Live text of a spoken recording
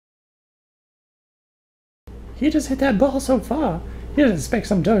He just hit that ball so far. He doesn't expect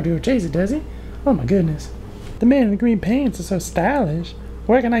some dog to go chase it, does he? Oh my goodness. The man in the green pants is so stylish.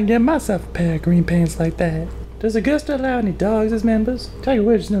 Where can I get myself a pair of green pants like that? Does Augusta allow any dogs as members? Tiger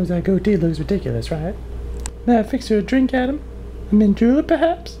Woods knows that goatee looks ridiculous, right? May I fix you a drink, Adam? A mint julep,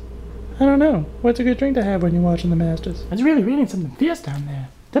 perhaps? I don't know. What's a good drink to have when you're watching the Masters? It's really raining something fierce down there.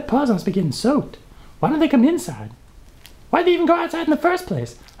 Their paws must be getting soaked. Why don't they come inside? Why'd they even go outside in the first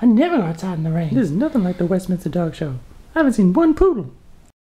place? I never go outside in the rain. There's nothing like the Westminster Dog Show. I haven't seen one poodle.